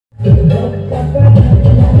এই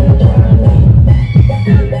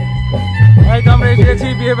তো আমরা এসে গেছি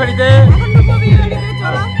বিয়ে বাড়িতে।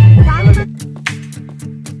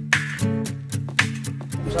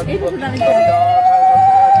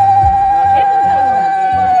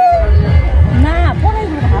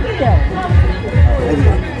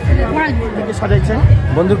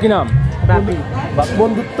 বন্ধুর কি নাম?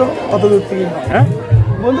 বন্ধুত্ব কত দূর থেকে হ্যাঁ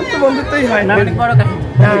বন্ধুত্বই হয় না, অনেক বড় কাহিনী।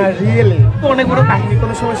 রিয়েলি অনেক বড় কাহিনী,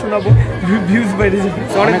 কোনো সময় শোনাবো, ভিউজ বাইরে যাবে,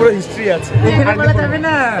 অনেক বড় হিস্ট্রি আছে। বলা যাবে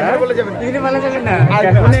না, বলা যাবে না,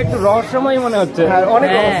 এখন একটু রহস্যময় মনে হচ্ছে।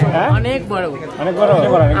 অনেক বড়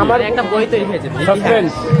আমার একটা বই তৈরি হয়েছে,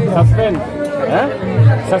 সাসপেন্স হ্যাঁ,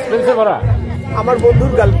 সাসপেন্সে ভরা। আমার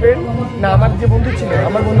বন্ধুর গার্লফ্রেন্ড না, আমার যে বন্ধু ছিল,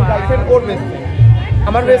 আমার বন্ধুর গার্লফ্রেন্ড ওর বেস্ট ফ্রেন্ড,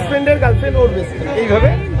 আমার বেস্ট ফ্রেন্ডের গার্লফ্রেন্ড ওর বেস্ট ফ্রেন্ড, এইভাবে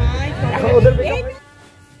এখন ওদের।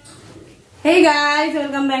 Hey guys,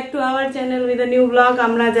 welcome back to our channel with a new vlog.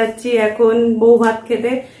 আমরা যাচ্ছি এখন বউ ভাত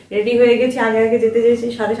খেতে, রেডি হয়ে গেছি। আগে যেতে চেয়েছি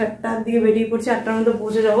 7:30টার দিকে বেরিয়ে পড়ছি, 8টার মধ্যে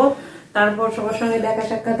পৌঁছে যাবো। তারপর সবার সঙ্গে দেখা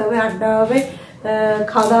সাক্ষাৎ হবে, আড্ডা হবে,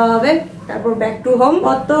 খাওয়া দাওয়া হবে, তারপর ব্যাক টু হোম।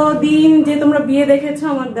 গতদিন যে তোমরা বিয়ে দেখেছো,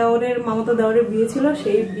 আমার দেওরের মামাতো দেওরের বিয়ে ছিল,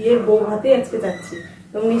 সেই বিয়ের বউ ভাতে আজকে যাচ্ছি।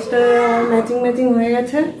 তো মিষ্টা ম্যাচিং হয়ে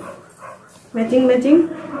গেছে, ম্যাচিং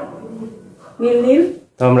নীল।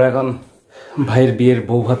 তো আমরা এখন ভাইয়ের বিয়ের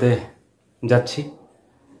বউ ভাতে যাচ্ছি,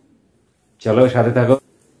 চলো সাথে থাকো।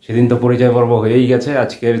 সেদিন তো পরিচয় পর্ব হয়েই গেছে,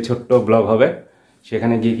 আজকের ছোট্ট ব্লগ হবে,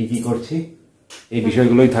 সেখানে গিয়ে কি করছি এই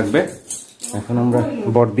বিষয়গুলোই থাকবে। এখন আমরা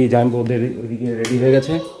বড়দি জানবো, ওদের ওইদিকে রেডি হয়ে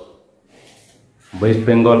গেছে। ওয়েস্ট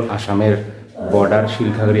বেঙ্গল আসামের বর্ডার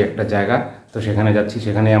শিলখাগড়ি একটা জায়গা, তো সেখানে যাচ্ছি,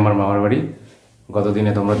 সেখানে আমার মামার বাড়ি।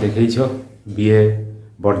 গতদিনে তোমরা দেখেইছো বিয়ে,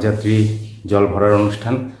 বরযাত্রী, জল ভরার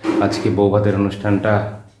অনুষ্ঠান। আজকে বউ ভাতের অনুষ্ঠানটা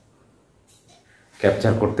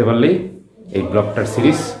ক্যাপচার করতে পারলেই এই ব্লগটার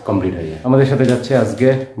সিরিজ কমপ্লিট হয়ে যায়। আমাদের সাথে যাচ্ছে আজকে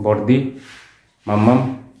বর্দি, মাম্মাম,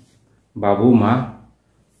 বাবু, মা,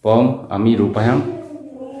 পম, আমি, রূপায়ণ,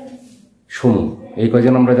 সুমু, এই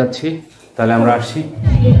কয়জন আমরা যাচ্ছি। তাহলে আমরা আসছি।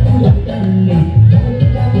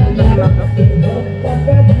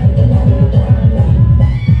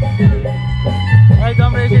 এই তো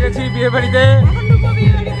আমরা এসে গেছি বিয়ে বাড়িতে।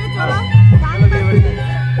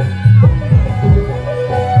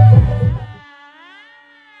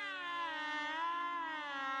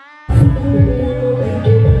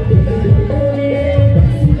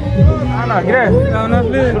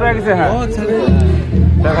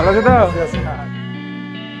 ভালো আছে তো?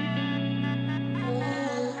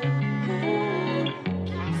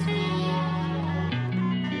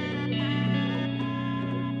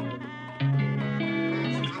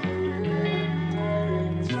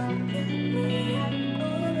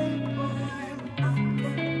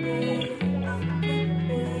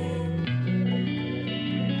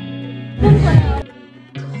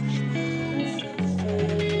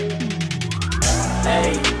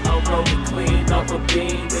 Hey, I'm rolling clean off a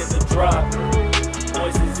beam in the drop.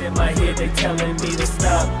 Voices in my head, they telling me to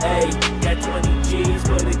stop. Hey, got 20 G's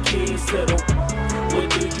for the keys to the. What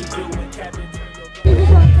do you do when Captain turn your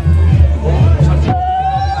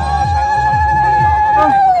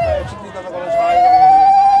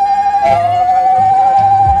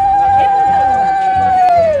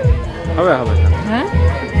হবে হ্যাঁ,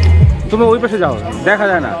 তুমি ওই পাশে যাও, দেখা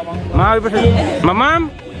যায় না। মা ওই পাশে, মামাম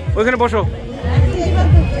ওইখানে বসো।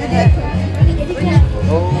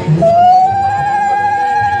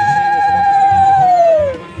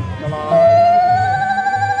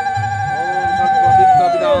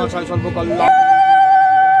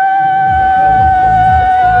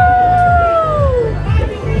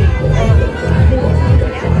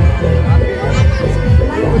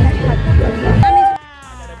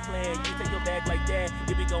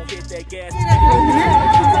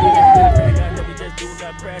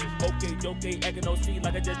 Okay, acting no scene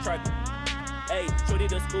like I just tried. Hey, shorty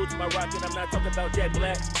to school to my rocket, I'm not talking about Jack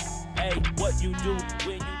Black. Hey, what you do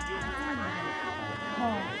when you do.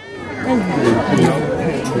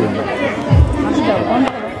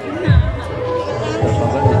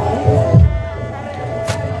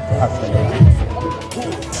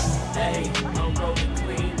 Hey, I'm rolling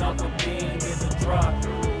clean off a beam in the drop.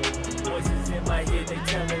 Voices in my head, they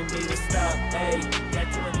telling me to stop. Hey, got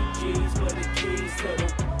 20 G's for the keys to the.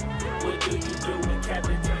 What do you do when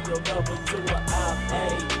Captain turn your lover to a op?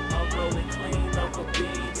 Hey, I'm rolling clean off a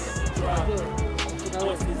beam in the drop.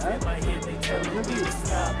 Voices in my head, they telling me to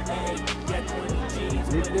stop. Hey, got 20 G's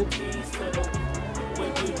for the keys to the.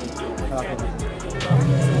 What do you do when Captain turn your lover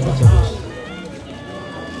to a op?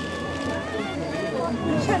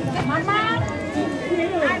 Mama.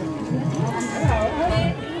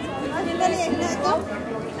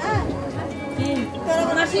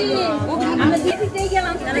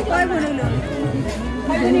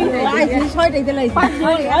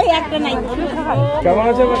 কেমন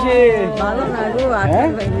আছে মাসি?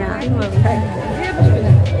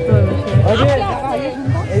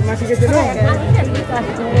 এই মাসিকে চেনো?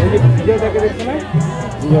 এই যে বিজয়দাকে দেখছো না?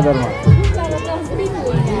 বিজয়দার মা।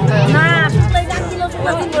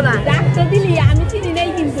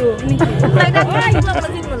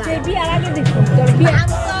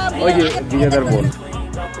 ওই যে বিজয়দার বোন।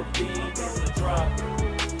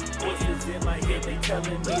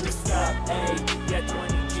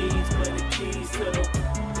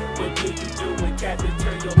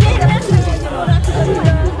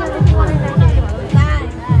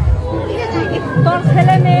 তোর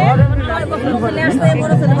ছেলে মেয়ে ছেলে আসছে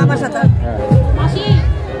বড় ছেলে বাবার সাথে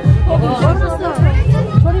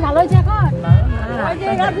শরীর ভালো হয়েছে এখন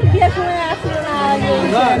ওই যে আপনি বিয়ের সময় আসছিল না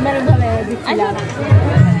মেরে ধরে দিচ্ছিলাম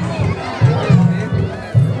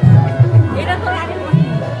এটা তো আগে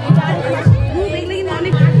দেখলে কিন্তু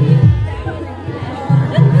অনেক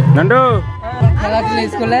নান্ডু খেলাধুলা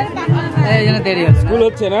স্কুলে এই জন্য দেরি হচ্ছে। স্কুল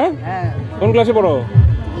হচ্ছে না? হ্যাঁ। কোন ক্লাসে পড়ো?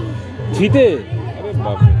 3-তে? আরে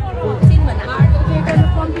বাপ রে।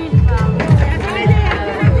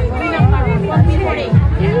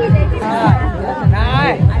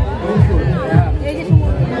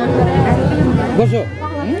 বসো।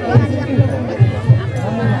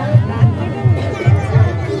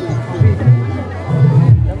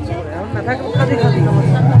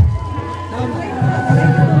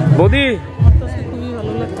 বৌদি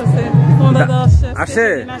আসে?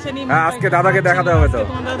 হ্যাঁ, আজকে দাদাকে দেখাতে হবে তো।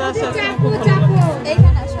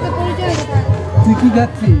 তুই কি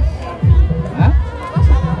যাচ্ছিস? হ্যাঁ?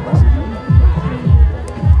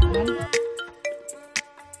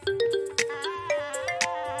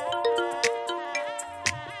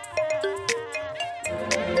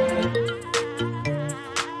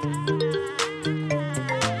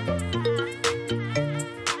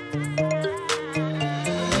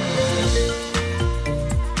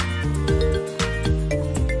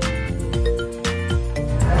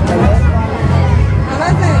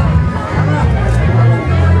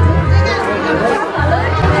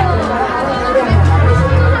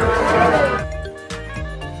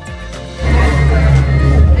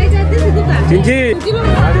 চিনছি?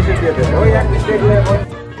 ওই এক মিস্টেক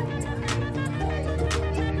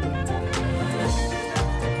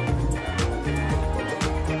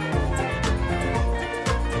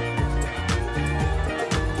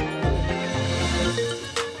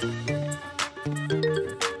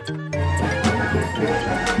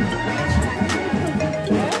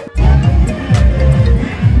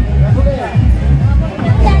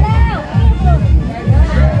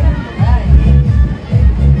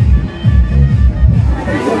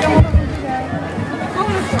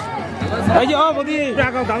এই যে বৌদি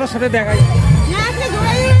দাদার সাথে দেখাই।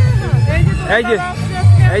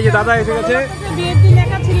 এই যে দাদা এসে গেছে। বিয়ের দিন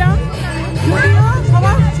একা ছিলাম,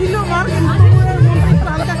 সবার ছিল মার, কিন্তু একটু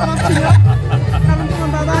হালকা খারাপ ছিল কারণ তোমার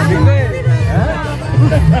দাদা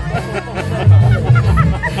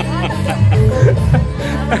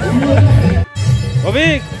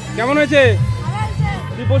অভিক কেমন হয়েছে?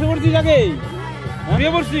 তুই বসে পড়ছিস আগে?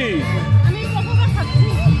 বিয়ে পড়ছিস?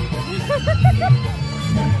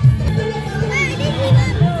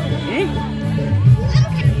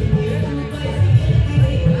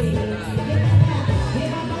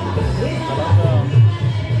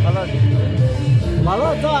 ভালো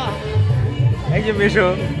তো এই যে বেশো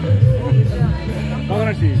কখন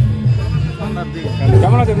আসছিস?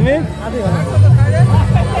 কেমন আছো তুমি?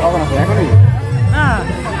 কখন আছো? এখনই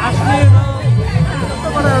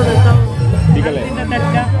বিকালে?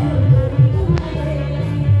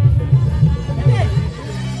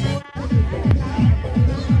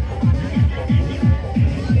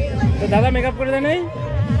 তো দাদা মেকআপ করে দেয় নাই?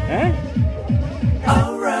 হ্যাঁ,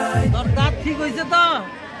 তোর দাঁত ঠিক হয়েছে তো?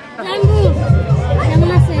 কেমন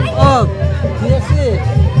আছে ও ঠিক আছে,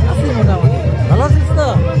 আছি মোটামুটি। ভালো আছিস তো?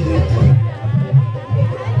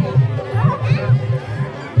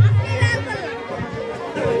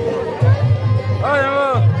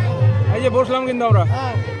 এই যে বসলাম কিন্তু আমরা।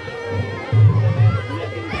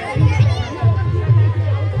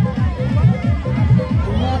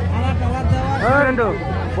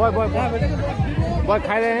 বয় বয় বয়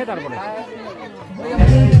খাই দেয় তারপরে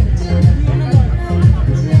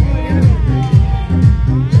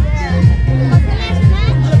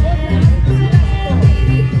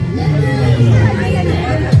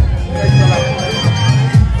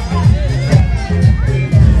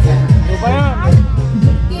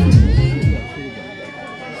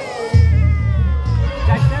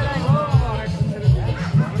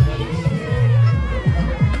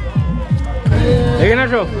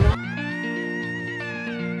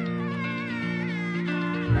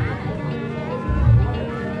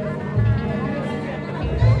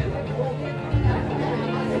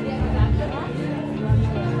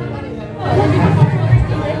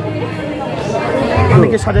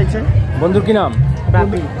এদিকে সাজাইছে। বন্ধুর কি নাম?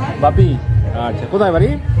 বাপি। আচ্ছা, কোথায় বাড়ি?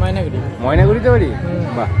 ময়নাগুড়িতে বাড়ি।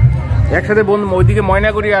 বাহ, একসাথে বন্ধু, ওইদিকে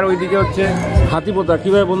ময়নাগুড়ি আর ওইদিকে হচ্ছে হাতিপোতা।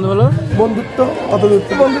 কিভাবে বন্ধু হলো? বন্ধুত্ব অত দূর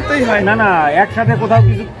বন্ধুত্বই হয় না না, একসাথে কোথাও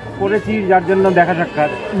কিছু করেছি যার জন্য দেখা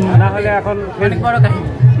সাক্ষাৎ। না হলে এখন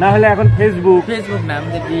ফেসবুক না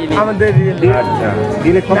আমাদের আচ্ছা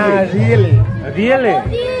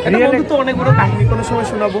রিয়েলে তো অনেক বড় কাহিনী, কোনো সময়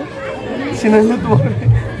শোনাবো, শুনালে তো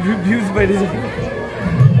ভিউজ বাইরে যাবে।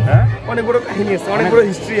 হ্যাঁ, অনেক বড় কাহিনী আছে, অনেক বড়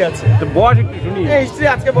হিস্ট্রি আছে। তো বস একটু শুনি। এই হিস্ট্রি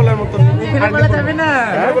আজকে বলার মতো বলা যাবে না,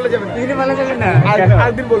 বলা যাবে না,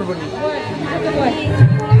 আরেকদিন বলবো নি।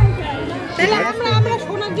 আমরা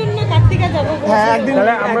শোনার জন্য কার্তিকা যাবো। হ্যাঁ, একদিন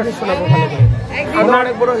তাহলে আমরা শোনাবো ভালো করে।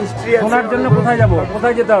 অনেক বড় হিস্ট্রি আছে। শোনার জন্য কোথায় যাব?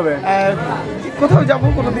 কোথায় যেতে হবে? কোথাও যাবো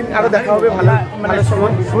কোনোদিন, আরো দেখা হবে। ভালো মানে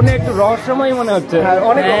শুনে একটু রহস্যময় মনে হচ্ছে।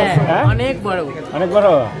 অনেক অনেক বড়। অনেক বড়।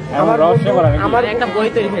 আমার রহস্য করা, আমার একটা বই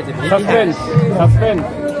তৈরি হয়েছে, সাসপেন্স।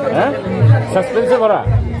 হ্যাঁ, সাসপেন্সে ভরা।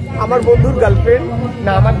 আমার বন্ধুর গার্লফ্রেন্ড,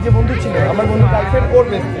 না আমার যে বন্ধু ছিল, আমার বন্ধুর গার্লফ্রেন্ড ওর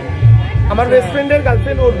বেস্ট ফ্রেন্ড, আমার বেস্ট ফ্রেন্ডের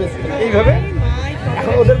গার্লফ্রেন্ড ওর বেস্ট ফ্রেন্ড, এইভাবে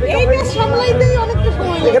এখন ওদের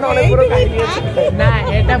এখানে অনেক বড় কাহিনী আছে। না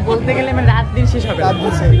এটা বলতে গেলে মানে রাত দিন শেষ হবে,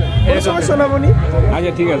 কোনো সময় শোনাবনি।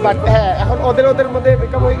 আচ্ছা ঠিক আছে। বাট হ্যাঁ, এখন ওদের মধ্যে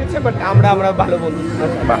ব্রেকআপ হয়ে গেছে, বাট আমরা ভালো বন্ধু।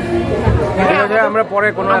 আমরা পরে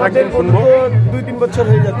কোনো আরেকদিন শুনবো। 2-3 বছর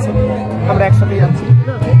হয়ে যাচ্ছে আমরা একসাথে যাচ্ছি,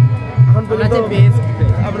 এখন পর্যন্ত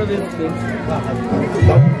আমরা বেস্ট ফ্রেন্ড।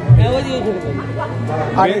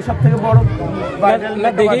 আর সব থেকে বড়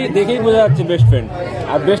দেখেই বোঝা যাচ্ছে বেস্ট ফ্রেন্ড।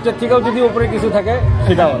 আর বেস্টের থেকেও যদি উপরে কিছু থাকে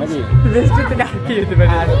সেটাও নাকি বেস্টের থেকে আর কি হতে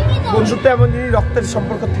পারে। বন্ধুত্ব এমন জিনিস, রক্তের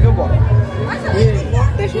সম্পর্ক থেকেও বড়।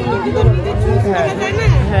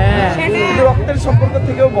 কিন্তু রক্তের সম্পর্ক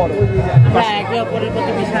থেকেও বড়। একে অপরের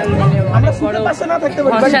প্রতি বিশাল আমরা সুখের পাশে না থাকতে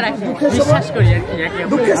পারি, বিশ্বাস করি আর কি।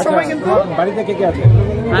 দুঃখের সময় কিন্তু বাড়িতে কে কে আছে?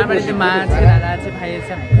 আমার বাড়িতে মা আছে, দাদা আছে, ভাই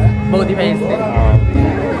আছে, বৌদি ভাই আছে।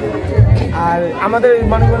 আর আমাদের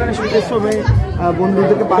মানববন্ধনে সুখের সময়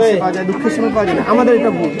বন্ধুদেরকে পাশে পাওয়া যায়, দুঃখের সময় পাওয়া যায় না। আমাদের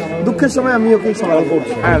এটা ভুল, দুঃখের সময় আমি ওকে সবাই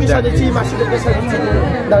করছি, সাজেছি মাসিদেরকে সাজেছি,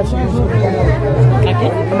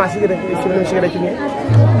 মাসিকে রেখে নিয়ে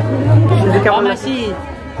কেমন মাসি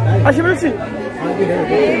আসি বলছি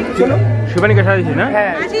চলো শিবানীকে সাজিয়েছি না?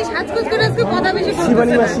 হ্যাঁ, সাজগোজ করে আজকে কথা বেশি বলতেছে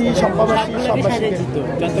শিবানী না। মাসি, শম্পা মাসি, সব মাসি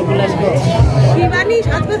শিবানী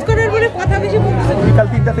সাজগোজ করার পরে কথা বেশি বলতেছে। বিকাল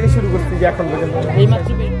 3টা থেকে শুরু করছি যে এখন পর্যন্ত।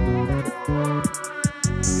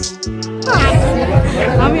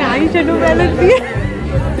 আমি আইশ্যাডো প্যালেট দিয়ে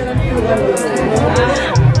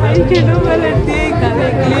গালে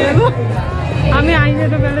দিয়ে দেবো। আমি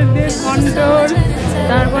আইশ্যাডো প্যালেট দিয়ে কন্ট্রোল,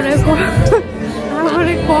 তারপরে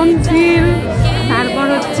কনসিল, তারপর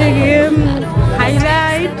হচ্ছে গিয়ে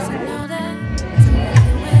হাইলাইট।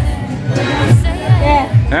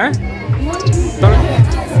 হ্যাঁ,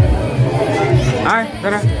 আয়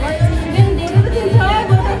দাঁড়া।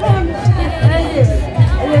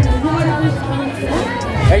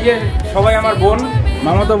 এই যে সবাই আমার বোন,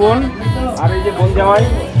 মামাতো বোন, আর এই যে বোন জামাই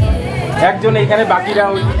একজন এইখানে, বাকিরা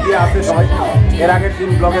ওই দিক দিয়ে আছে সবাই। এর আগের দিন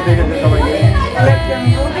ব্লগে দেখেছে সবাই।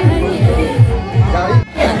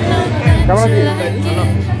 কেমন আছিস?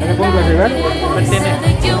 কোন ক্লাসে এবার?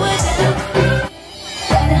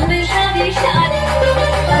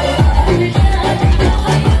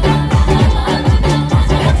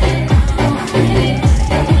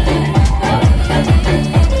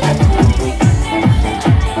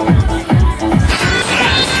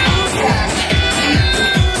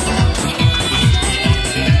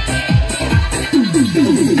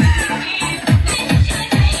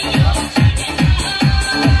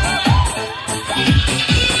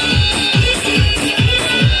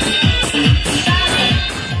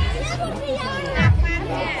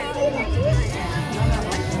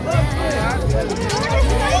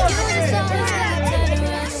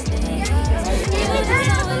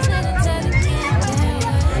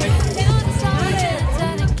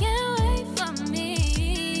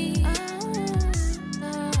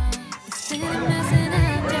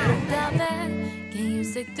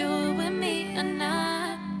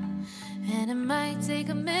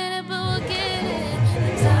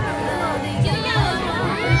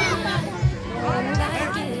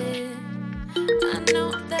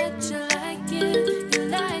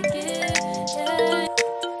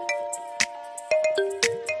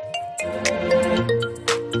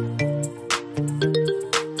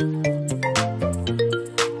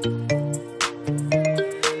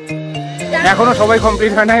 এখনো সবাই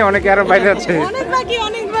কমপ্লিট হয় নাই, অনেকে আরো বাইরে আছে। অনেক বাকি,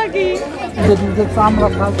 অনেক বাকি। আমরা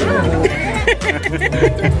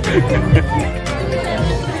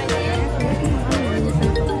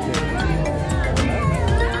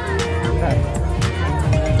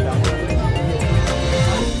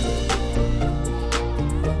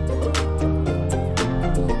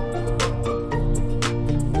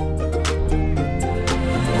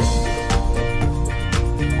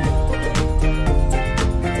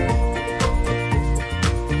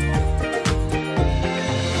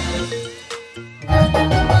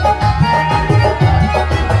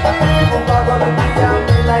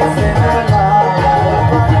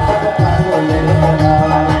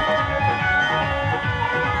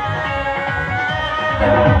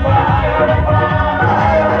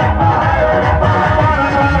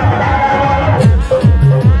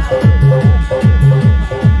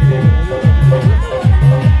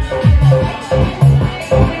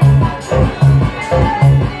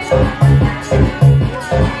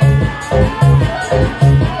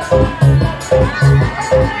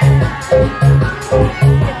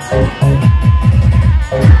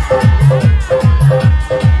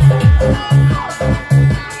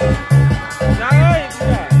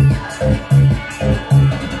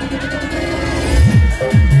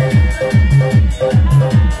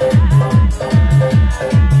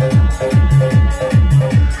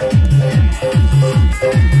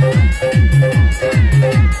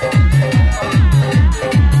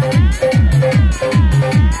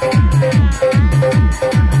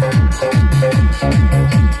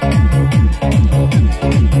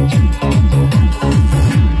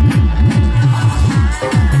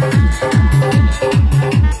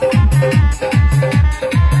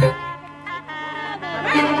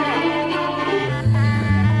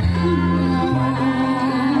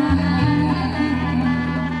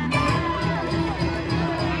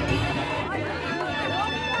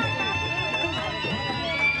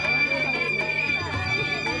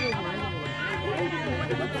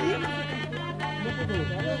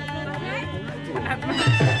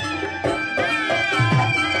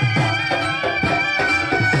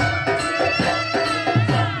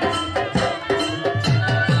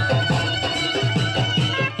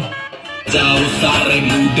जाओ सारे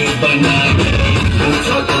मूड बना के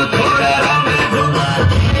पूछो तो थोड़ा रंग घुमा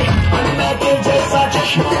के अन्ना के जैसा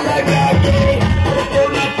चश्मा लगा के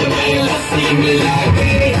कोकोनट में लस्सी मिला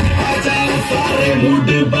के आ जाओ सारे मूड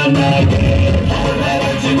बना के और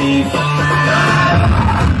रजनी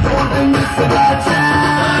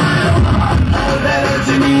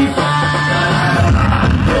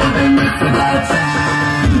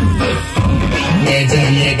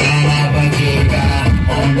ये गाना बजेगा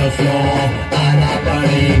ऑन द फ्लोर आना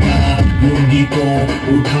पड़ेगा मुर्गी को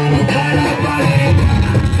उठाना पड़ेगा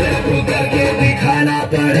सिर को करके दिखाना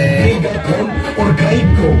पड़ेगा कौन और गाय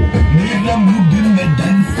को मेरा मूड में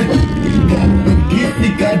डांस करेगा किसी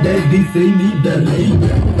का दर्द से नहीं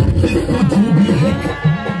डरेगा इसको जो भी है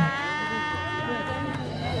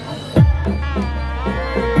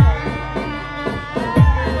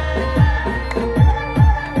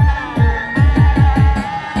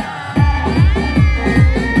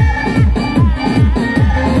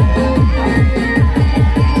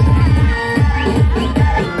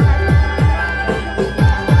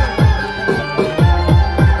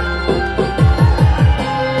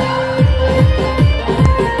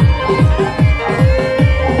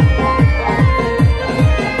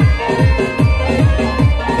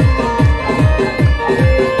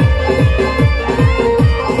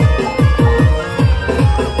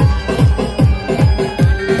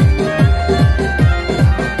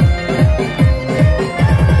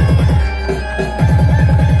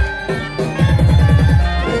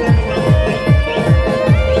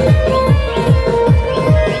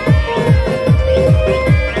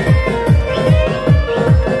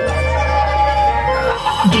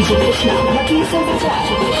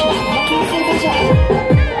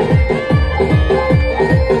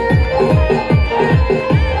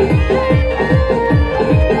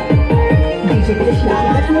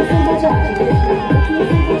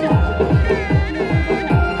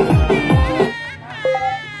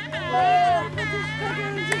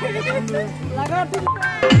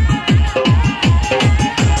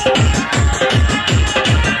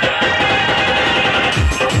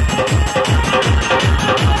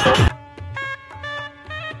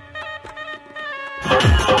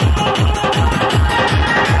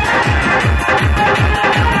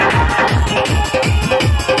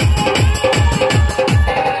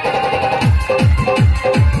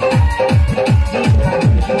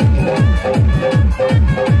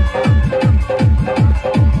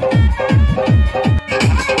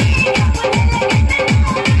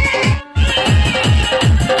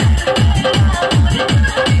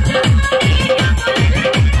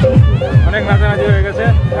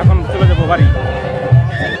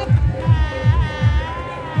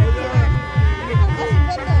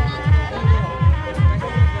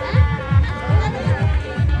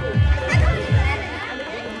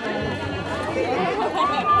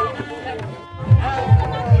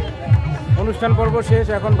অনুষ্ঠান পর্ব শেষ,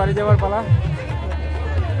 এখন বাড়ি যাওয়ার পালা।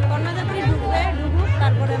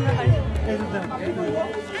 তারপরে আমরা বাড়ি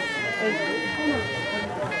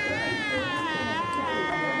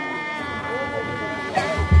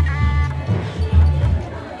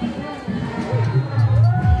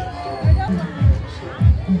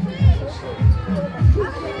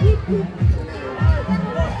এই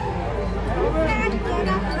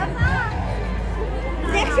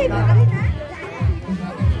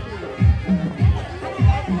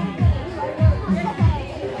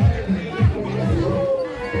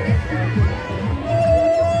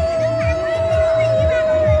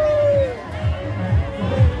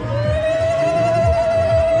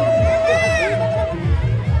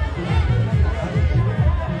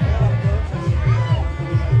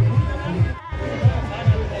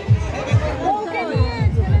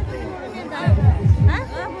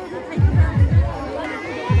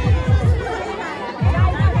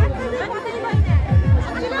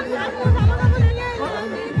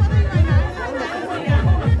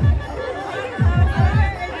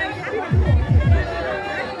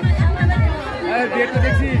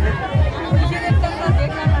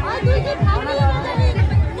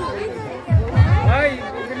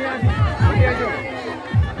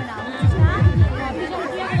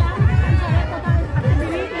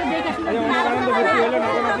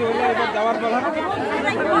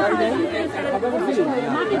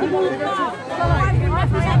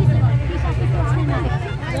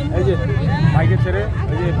যে ভাইকে ছেড়ে,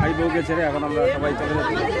 এই যে ভাই বউকে ছেড়ে এখন আমরা সবাই চলে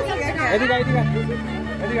যাচ্ছি। এদিকে এদিকে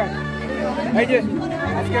এদিকে, এই যে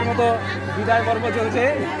আজকের মতো বিদায় পর্ব চলছে।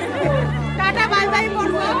 টাটা বাই বাই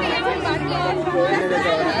পর্ব।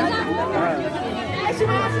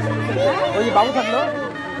 ওই যে বাবু থাকলো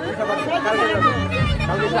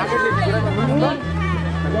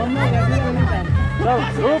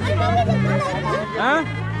হ্যাঁ,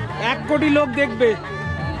 1 কোটি লোক দেখবে।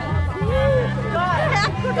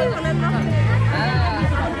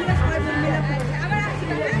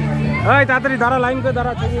 এই তাড়াতাড়ি দাঁড়া, লাইন করে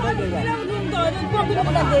দাঁড়া, ছবি উঠাই দে।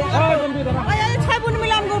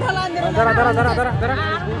 দাঁড়া দাঁড়া দাঁড়া দাঁড়া দাঁড়া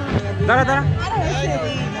দাঁড়া দাঁড়া।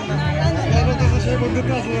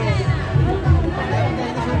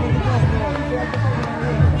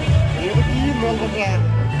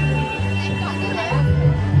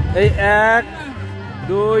 এই 1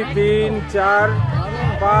 2 3 4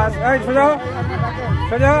 5, এই সোজাও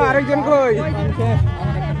সোজাও। আরেকজন কই?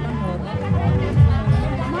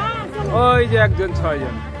 ওই যে একজন, 6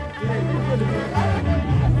 জন।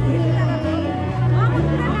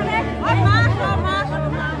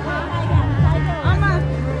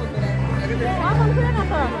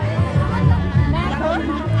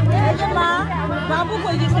 বাবু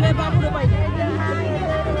কই গেছে রে? বাবুরে পাইনি।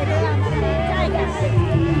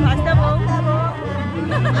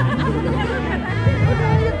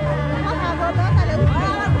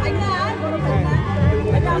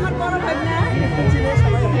 আমার বড় ভাই না,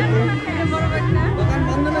 বড় ভাই না। দোকান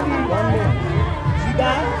বন্ধ নাকি?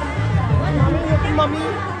 সিধা মামি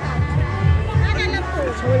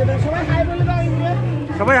সবাই হাই বলে দাও।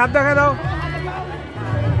 সবাই হাত দেখা দাও।